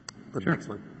 Good. Sure. Next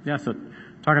one. Yeah, so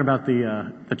talking about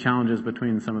the challenges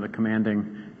between some of the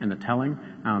commanding and the telling.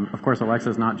 Of course,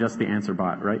 Alexa is not just the answer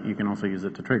bot, right? You can also use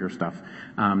it to trigger stuff.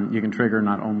 You can trigger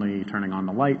not only turning on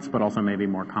the lights, but also maybe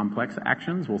more complex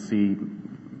actions. We'll see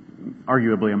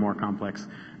arguably a more complex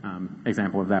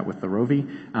example of that with the Rovi.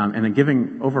 And then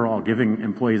giving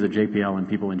employees at JPL and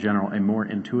people in general a more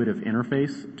intuitive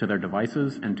interface to their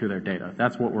devices and to their data.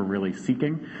 That's what we're really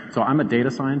seeking. So I'm a data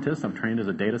scientist. I'm trained as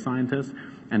a data scientist.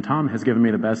 And Tom has given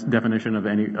me the best definition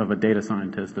of a data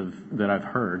scientist that I've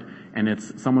heard. And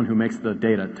it's someone who makes the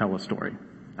data tell a story.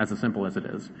 That's as simple as it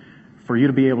is. For you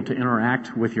to be able to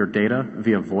interact with your data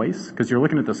via voice, because you're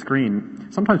looking at the screen,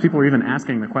 sometimes people are even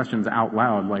asking the questions out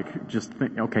loud, like just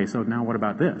think, okay, so now what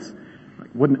about this?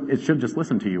 It should just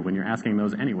listen to you when you're asking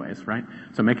those anyways, right?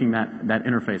 So making that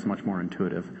interface much more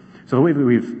intuitive. So the way that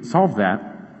we've solved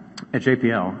that At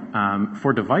JPL,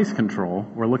 for device control,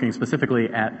 we're looking specifically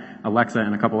at Alexa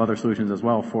and a couple other solutions as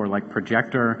well for like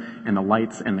projector and the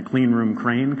lights and the clean room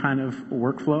crane kind of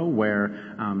workflow where,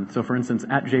 so for instance,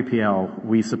 at JPL,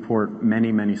 we support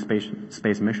many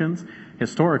space missions.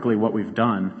 Historically, what we've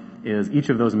done is each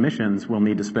of those missions will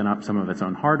need to spin up some of its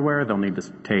own hardware. They'll need to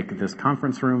take this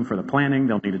conference room for the planning.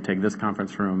 They'll need to take this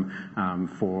conference room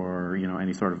for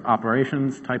any sort of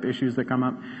operations type issues that come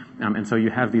up. And so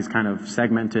you have these kind of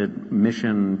segmented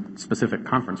mission specific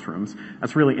conference rooms.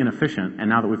 That's really inefficient. And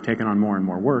now that we've taken on more and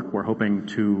more work, we're hoping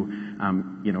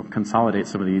to consolidate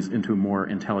some of these into more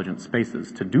intelligent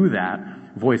spaces. To do that,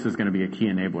 voice is going to be a key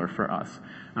enabler for us.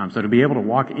 So to be able to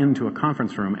walk into a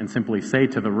conference room and simply say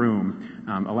to the room,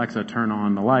 Alexa, turn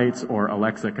on the lights, or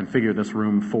Alexa, configure this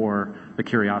room for the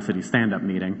Curiosity stand-up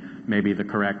meeting. Maybe the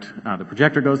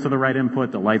projector goes to the right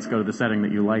input, the lights go to the setting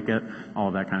that you like it, all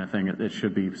of that kind of thing. It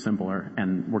should be simpler,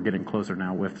 and we're getting closer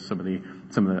now with some of the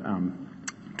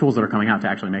tools that are coming out to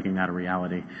actually making that a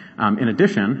reality. In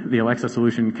addition, the Alexa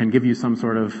solution can give you some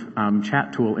sort of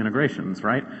chat tool integrations,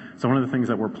 right? So one of the things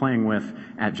that we're playing with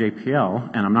at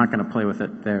JPL, and I'm not going to play with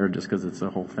it there just because it's a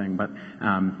whole thing, but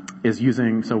is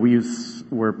using, so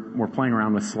we're playing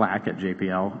around with Slack at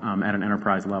JPL at an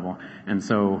enterprise level. And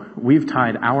so we've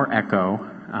tied our Echo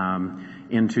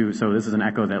so this is an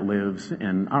Echo that lives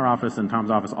in our office and Tom's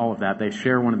office, all of that. They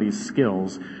share one of these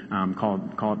skills,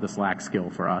 call it the Slack skill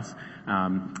for us.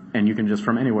 And you can just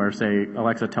from anywhere say,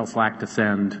 Alexa, tell Slack to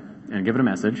send, and give it a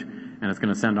message, and it's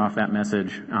going to send off that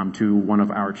message to one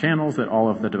of our channels that all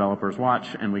of the developers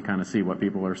watch, and we kind of see what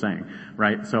people are saying,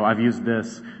 right? So I've used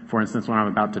this, for instance, when I'm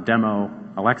about to demo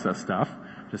Alexa stuff,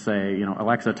 to say,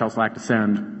 Alexa, tell Slack to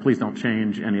send, please don't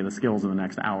change any of the skills in the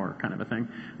next hour, kind of a thing.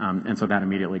 And so that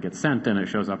immediately gets sent, and it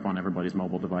shows up on everybody's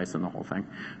mobile device and the whole thing.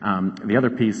 The other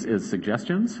piece is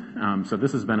suggestions. So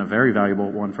this has been a very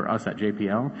valuable one for us at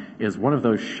JPL, is one of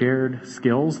those shared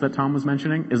skills that Tom was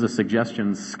mentioning is a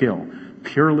suggestions skill,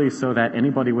 purely so that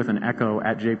anybody with an Echo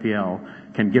at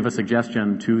JPL can give a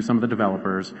suggestion to some of the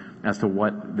developers as to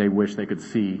what they wish they could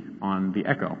see on the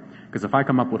Echo. Because if I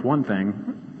come up with one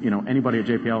thing, anybody at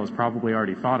JPL has probably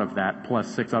already thought of that,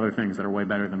 plus 6 other things that are way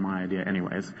better than my idea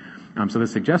anyways. So the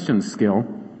suggestions skill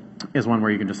is one where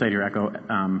you can just say to your Echo,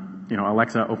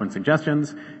 Alexa, open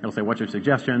suggestions. It'll say, what's your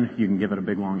suggestion? You can give it a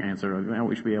big long answer.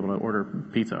 We should be able to order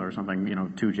pizza or something,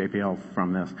 to JPL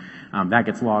from this. That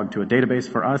gets logged to a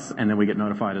database for us, and then we get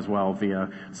notified as well via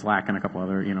Slack and a couple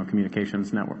other,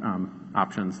 communications network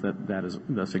options that is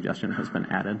the suggestion has been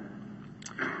added.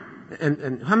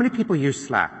 And how many people use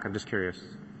Slack? I'm just curious.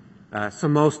 So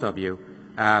most of you.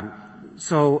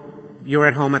 So you're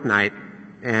at home at night,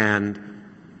 and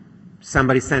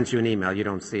somebody sends you an email. You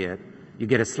don't see it. You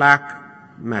get a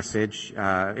Slack message,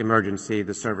 emergency,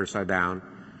 the servers are down.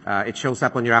 It shows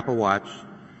up on your Apple Watch,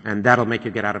 and that'll make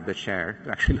you get out of the chair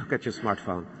to actually look at your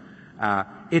smartphone.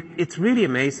 It's really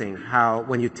amazing how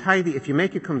if you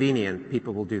make it convenient,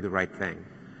 people will do the right thing.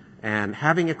 And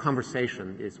having a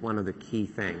conversation is one of the key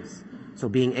things. So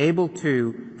being able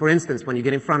to, for instance, when you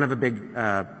get in front of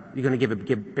you're going to give a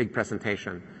big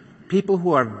presentation, people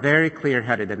who are very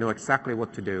clear-headed, that know exactly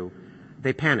what to do,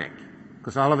 they panic.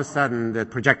 Because all of a sudden, the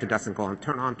projector doesn't go on,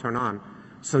 turn on.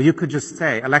 So you could just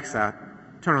say, Alexa,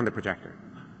 turn on the projector.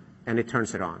 And it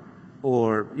turns it on.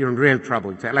 Or you're in real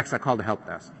trouble. You say, Alexa, call the help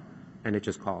desk. And it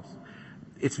just calls.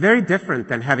 It's very different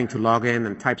than having to log in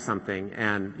and type something,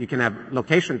 and you can have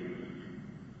location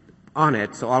on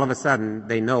it, so all of a sudden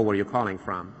they know where you're calling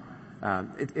from.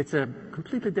 It's a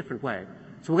completely different way.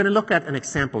 So we're going to look at an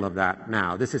example of that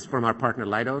now. This is from our partner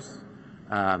Leidos.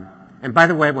 And by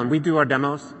the way, when we do our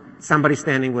demos, somebody's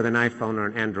standing with an iPhone or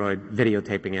an Android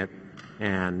videotaping it,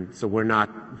 and so we're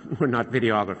not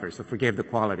videographers, so forgive the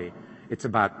quality. It's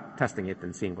about testing it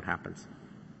and seeing what happens.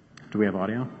 Do we have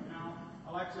audio?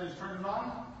 Alexa is turned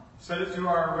on. Set it to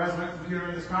our resident computer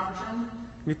in this conference room.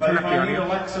 But if I need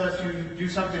Alexa to do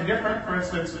something different, for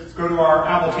instance, let's go to our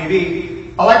Apple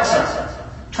TV.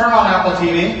 Alexa, turn on Apple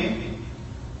TV.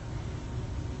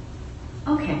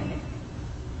 Okay.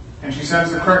 And she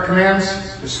sends the correct commands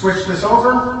to switch this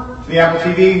over to the Apple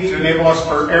TV to enable us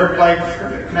for AirPlay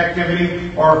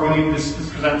connectivity, or if we need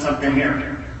to present something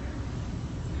here.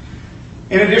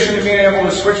 In addition to being able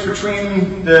to switch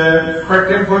between the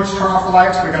correct inputs, turn off the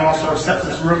lights, we can also set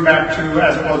this room back to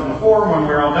as it was before when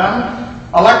we're all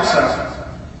done.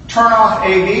 Alexa, turn off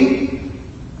AV.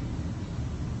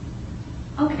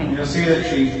 Okay. And you'll see that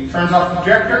she turns off the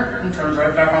projector and turns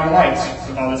right back on the lights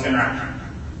with all this interaction.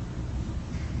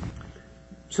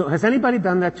 So has anybody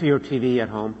done that to your TV at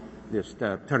home? Just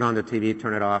turn on the TV,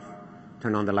 turn it off,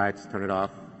 turn on the lights, turn it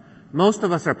off. Most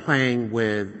of us are playing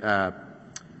with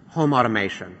home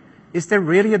automation. Is there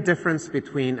really a difference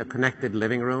between a connected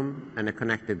living room and a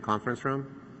connected conference room?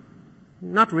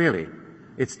 Not really.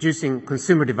 It's using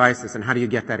consumer devices, and how do you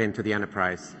get that into the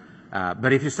enterprise?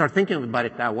 But if you start thinking about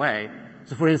it that way,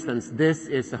 so for instance, this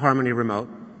is the Harmony remote,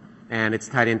 and it's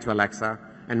tied into Alexa,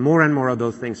 and more of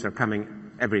those things are coming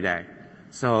every day.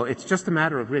 So it's just a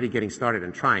matter of really getting started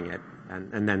and trying it,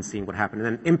 and then seeing what happens,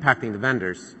 and then impacting the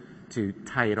vendors to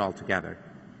tie it all together.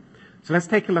 So let's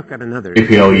take a look at another.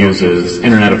 JPL uses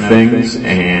Internet of Things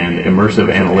and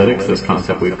immersive analytics, this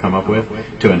concept we've come up with,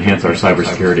 to enhance our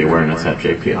cybersecurity awareness at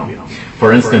JPL.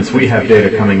 For instance, we have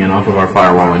data coming in off of our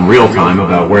firewall in real time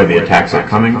about where the attacks are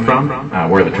coming from,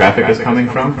 where the traffic is coming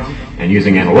from, and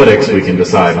using analytics we can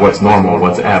decide what's normal,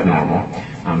 what's abnormal.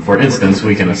 For instance,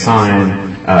 we can assign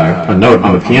a note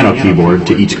on the piano keyboard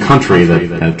to each country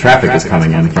that traffic is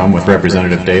coming in from with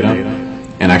representative data,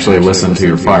 and actually listen to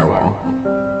your firewall.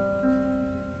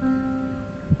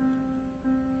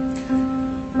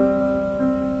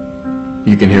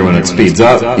 You can hear when it speeds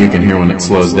up, you can hear when it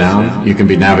slows down, you can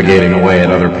be navigating away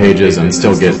at other pages and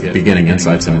still get beginning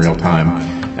insights in real time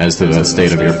as to the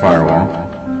state of your firewall.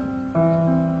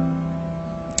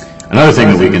 Another thing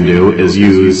that we can do is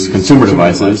use consumer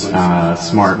devices,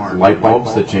 smart light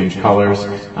bulbs that change colors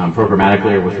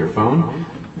programmatically or with your phone,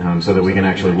 so that we can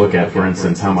actually look at, for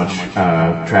instance, how much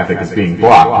traffic is being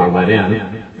blocked or let in,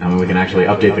 and we can actually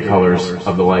update the colors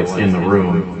of the lights in the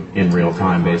room in real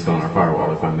time based on our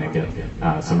firewall. If I make it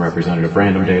some representative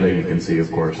random data, you can see, of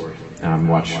course,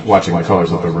 watching the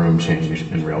colors of the room change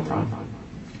in real time.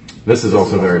 This is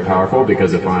also very powerful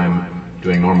because if I'm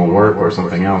doing normal work or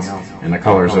something else and the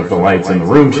colors of the lights in the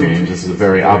room change, this is a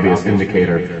very obvious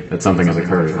indicator that something has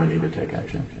occurred and I need to take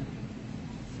action.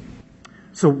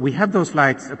 So we have those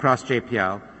lights across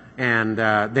JPL, and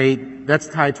that's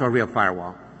tied to a real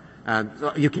firewall.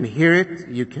 So you can hear it,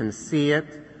 you can see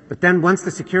it, but then once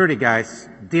the security guys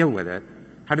deal with it,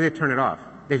 how do they turn it off?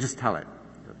 They just tell it.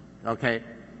 Okay,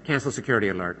 cancel security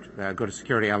alert, go to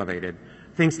security elevated,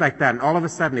 things like that. And all of a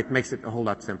sudden it makes it a whole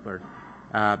lot simpler.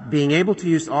 Being able to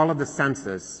use all of the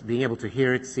senses, being able to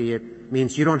hear it, see it,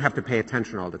 means you don't have to pay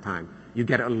attention all the time. You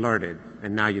get alerted,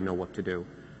 and now you know what to do.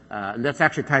 And that's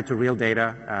actually tied to real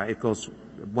data. It goes,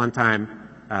 one time,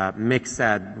 Mick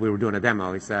said, we were doing a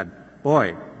demo, he said,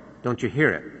 "Boy, don't you hear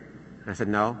it?" And I said,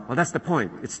 "No." "Well, that's the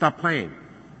point. It stopped playing."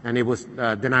 And it was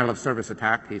a denial of service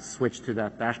attack. He switched to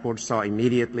that dashboard, saw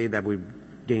immediately that we were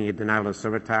getting a denial of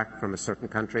service attack from a certain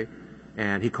country.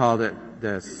 And he called it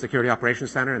the Security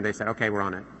Operations Center, and they said, "Okay, we're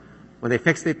on it." When they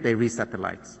fixed it, they reset the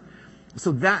lights.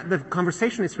 So the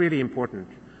conversation is really important.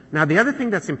 Now, the other thing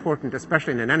that's important,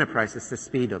 especially in an enterprise, is the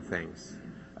speed of things.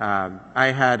 I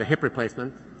had a hip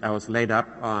replacement. I was laid up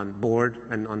on board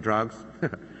and on drugs.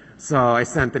 So I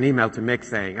sent an email to Mick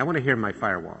saying, "I want to hear my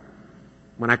firewall."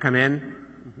 When I come in,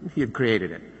 he had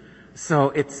created it. So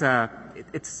it's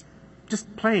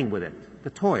just playing with it,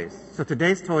 the toys. So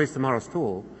today's toy is tomorrow's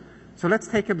tool. So let's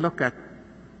take a look at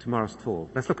tomorrow's tool.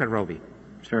 Let's look at Rovi.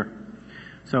 Sure.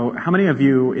 So how many of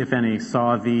you, if any,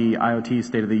 saw the IoT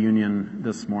State of the Union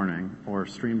this morning, or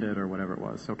streamed it, or whatever it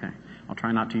was? Okay. I'll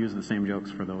try not to use the same jokes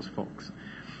for those folks.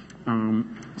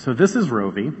 So this is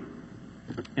Rovi,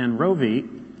 and Rovi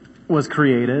was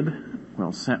created,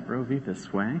 we'll set Rovi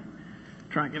this way,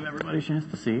 try and give everybody a chance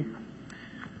to see.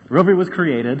 Rovi was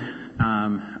created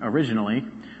originally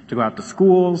to go out to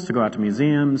schools, to go out to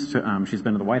museums. She's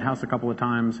been to the White House a couple of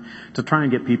times to try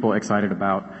and get people excited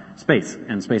about space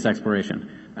and space exploration.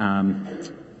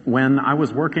 When I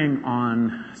was working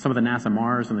on some of the NASA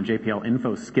Mars and the JPL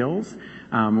Info skills,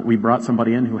 we brought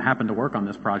somebody in who happened to work on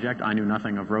this project. I knew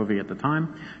nothing of Rovi at the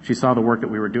time. She saw the work that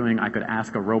we were doing. I could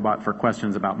ask a robot for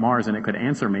questions about Mars and it could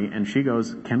answer me, and she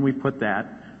goes, "Can we put that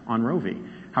on Rovi?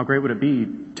 How great would it be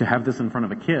to have this in front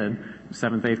of a kid,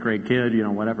 7th, 8th grade kid,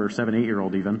 whatever, 7,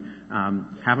 8-year-old even,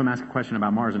 have them ask a question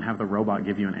about Mars and have the robot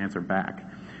give you an answer back."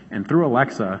 And through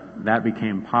Alexa, that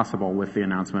became possible with the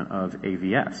announcement of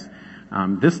AVS.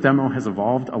 This demo has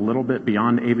evolved a little bit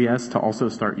beyond AVS to also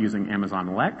start using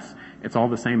Amazon Lex. It's all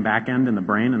the same backend in the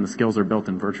brain, and the skills are built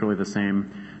in virtually the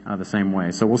same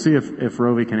way. So we'll see if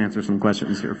Rovi can answer some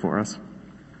questions here for us.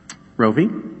 Rovi?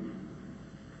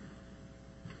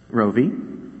 Rovi?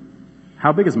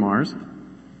 How big is Mars?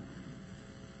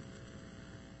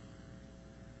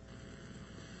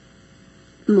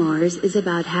 Mars is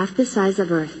about half the size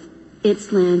of Earth.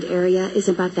 Its land area is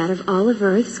about that of all of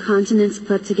Earth's continents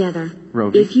put together.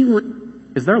 Rovi, if you want,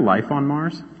 is there life on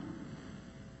Mars?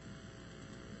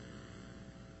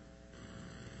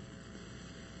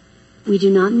 We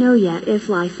do not know yet if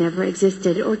life ever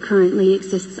existed or currently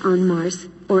exists on Mars,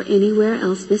 or anywhere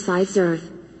else besides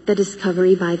Earth. The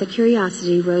discovery by the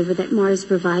Curiosity rover that Mars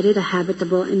provided a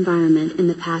habitable environment in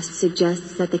the past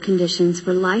suggests that the conditions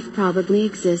for life probably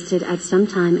existed at some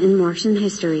time in Martian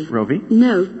history. Rovi,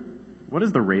 Note, what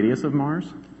is the radius of Mars?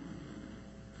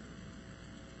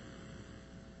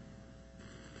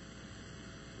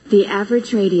 the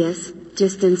average radius,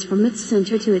 distance from its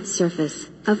center to its surface,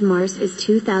 of Mars is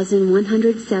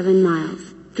 2,107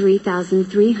 miles,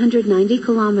 3,390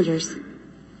 kilometers.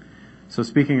 So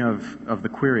speaking of the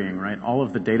querying, right, all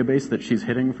of the database that she's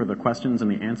hitting for the questions and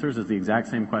the answers is the exact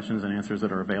same questions and answers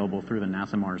that are available through the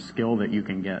NASA Mars skill that you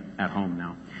can get at home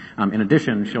now. In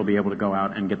addition, she'll be able to go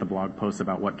out and get the blog posts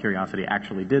about what Curiosity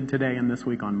actually did today and this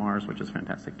week on Mars, which is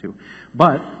fantastic too.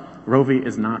 But Rovi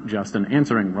is not just an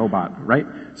answering robot, right?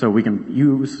 So we can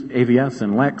use AVS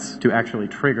and Lex to actually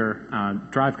trigger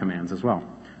drive commands as well.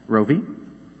 Rovi,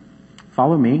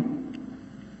 follow me.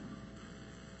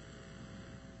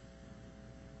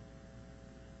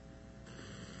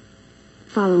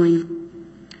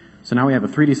 Following. So now we have a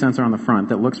 3D sensor on the front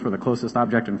that looks for the closest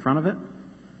object in front of it. And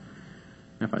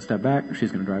if I step back,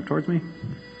 she's going to drive towards me.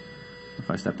 If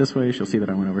I step this way, she'll see that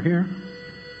I went over here.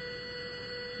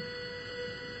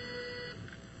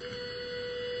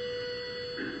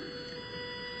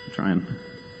 Try and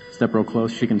step real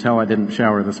close. She can tell I didn't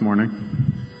shower this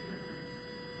morning.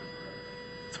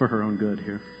 It's for her own good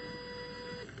here.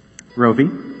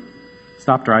 Rovi,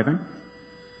 stop driving.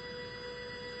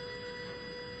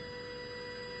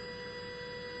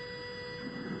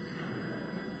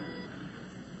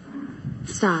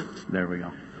 Stopped. There we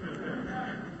go.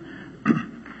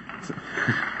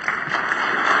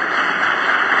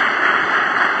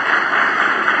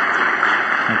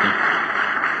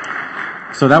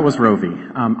 So that was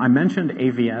Rovi. I mentioned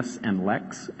AVS and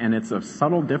Lex, and it's a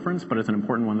subtle difference, but it's an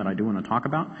important one that I do want to talk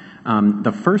about.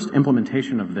 The first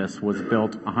implementation of this was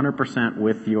built 100%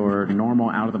 with your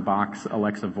normal out-of-the-box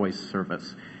Alexa voice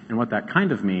service. And what that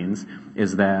kind of means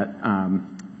is that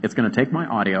it's going to take my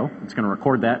audio, it's going to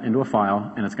record that into a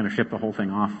file, and it's going to ship the whole thing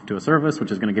off to a service,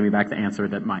 which is going to give me back the answer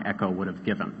that my Echo would have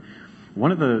given.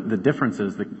 One of the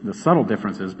differences, the subtle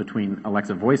differences between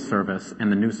Alexa voice service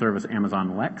and the new service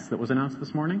Amazon Lex that was announced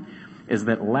this morning is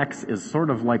that Lex is sort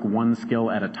of like one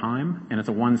skill at a time, and it's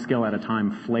a one skill at a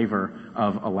time flavor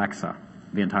of Alexa,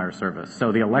 the entire service.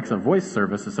 So the Alexa voice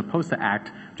service is supposed to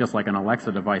act just like an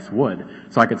Alexa device would.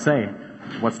 So I could say,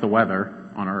 what's the weather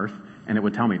on Earth? And it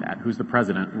would tell me that. Who's the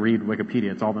president? Read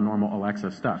Wikipedia. It's all the normal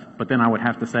Alexa stuff. But then I would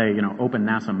have to say, open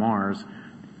NASA Mars,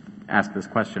 ask this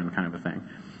question kind of a thing.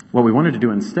 What we wanted to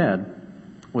do instead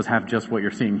was have just what you're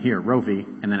seeing here, Rovi,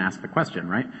 and then ask the question,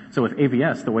 right? So with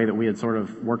AVS, the way that we had sort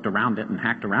of worked around it and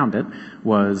hacked around it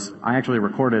was I actually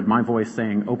recorded my voice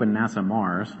saying open NASA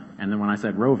Mars, and then when I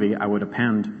said Rovi, I would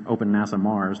append open NASA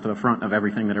Mars to the front of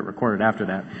everything that it recorded after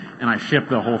that, and I shipped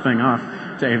the whole thing off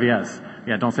to AVS.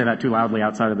 Yeah, don't say that too loudly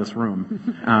outside of this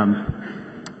room.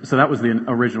 So that was the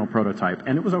original prototype,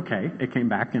 and it was okay. It came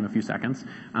back in a few seconds.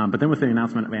 But then with the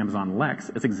announcement of Amazon Lex,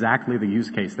 it's exactly the use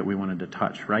case that we wanted to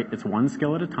touch, right? It's one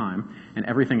skill at a time, and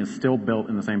everything is still built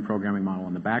in the same programming model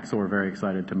in the back, so we're very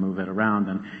excited to move it around,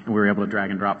 and we were able to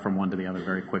drag and drop from one to the other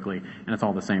very quickly, and it's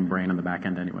all the same brain in the back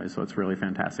end anyway, so it's really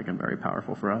fantastic and very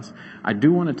powerful for us. I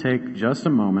do want to take just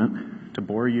a moment to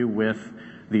bore you with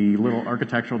the little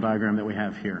architectural diagram that we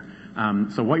have here.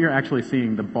 So what you're actually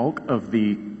seeing, the bulk of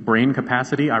the brain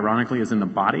capacity, ironically, is in the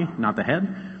body, not the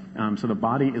head. So the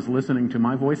body is listening to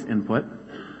my voice input.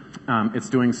 It's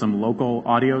doing some local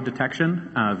audio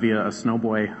detection via a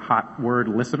Snowboy hot word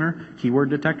listener, keyword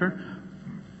detector.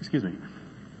 Excuse me.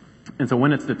 And so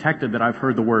when it's detected that I've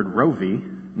heard the word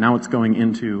Rovi, now it's going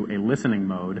into a listening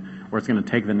mode where it's going to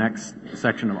take the next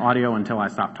section of audio until I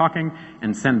stop talking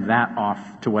and send that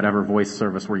off to whatever voice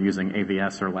service we're using,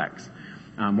 AVS or Lex.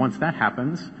 Once that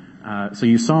happens, so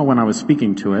you saw when I was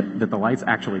speaking to it that the lights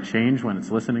actually change when it's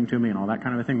listening to me and all that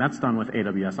kind of a thing. That's done with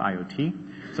AWS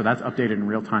IoT. So that's updated in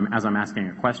real time as I'm asking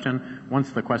a question. Once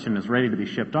the question is ready to be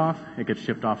shipped off, it gets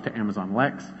shipped off to Amazon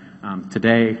Lex.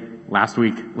 Today,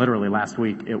 literally last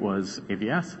week, it was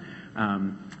AVS.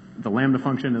 The Lambda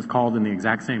function is called in the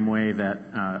exact same way that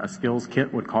a skills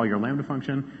kit would call your Lambda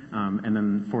function. And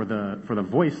then for the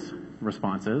voice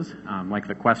responses, like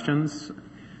the questions,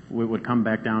 we would come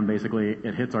back down. Basically,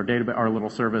 it hits our database, our little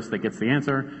service that gets the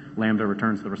answer. Lambda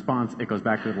returns the response. It goes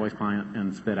back to the voice client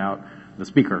and spit out the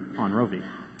speaker on Rovi.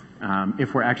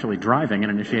 If we're actually driving and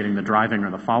initiating the driving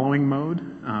or the following mode,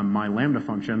 my Lambda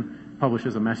function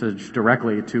publishes a message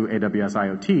directly to AWS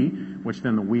IoT, which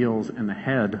then the wheels and the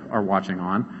head are watching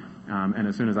on. And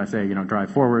as soon as I say,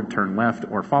 drive forward, turn left,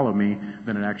 or follow me,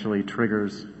 then it actually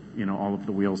triggers, all of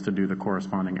the wheels to do the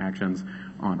corresponding actions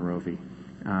on Rovi.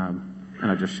 And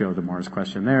I just showed the Mars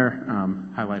question there,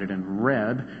 highlighted in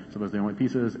red. So those are the only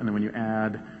pieces. And then when you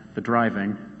add the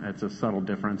driving, it's a subtle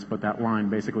difference, but that line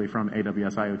basically from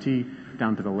AWS IoT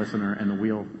down to the listener and the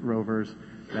wheel rovers,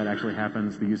 that actually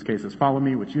happens. The use cases follow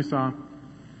me, which you saw.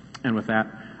 And with that,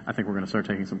 I think we're going to start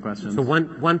taking some questions. So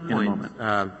one point.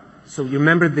 So you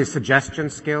remember the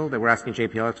suggestion skill that we're asking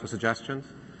JPLX for suggestions?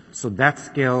 So that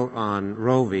skill on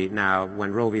Rovi, now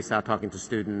when Rovi starts talking to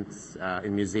students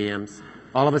in museums,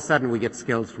 all of a sudden we get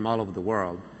skills from all over the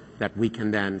world that we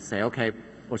can then say, okay,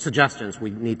 or suggestions, we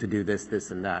need to do this,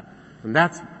 this, and that. And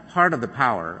that's part of the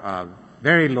power of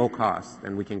very low cost,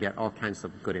 and we can get all kinds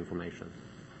of good information.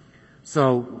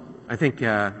 So I think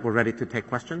we're ready to take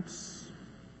questions.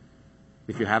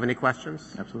 If you have any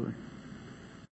questions. Absolutely.